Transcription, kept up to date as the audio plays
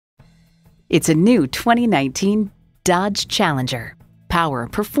It's a new 2019 Dodge Challenger. Power,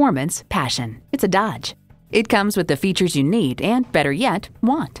 performance, passion. It's a Dodge. It comes with the features you need and, better yet,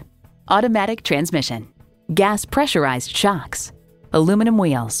 want. Automatic transmission, gas pressurized shocks, aluminum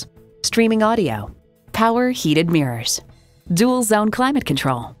wheels, streaming audio, power heated mirrors, dual zone climate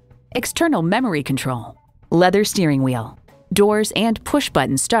control, external memory control, leather steering wheel, doors and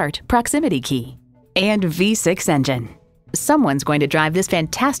push-button start proximity key, and V6 engine. Someone's going to drive this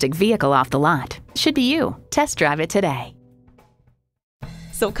fantastic vehicle off the lot. Should be you. Test drive it today.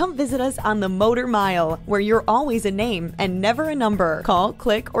 So come visit us on the Motor Mile, where you're always a name and never a number. Call,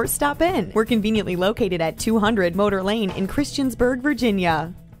 click, or stop in. We're conveniently located at 200 Motor Lane in Christiansburg,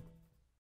 Virginia.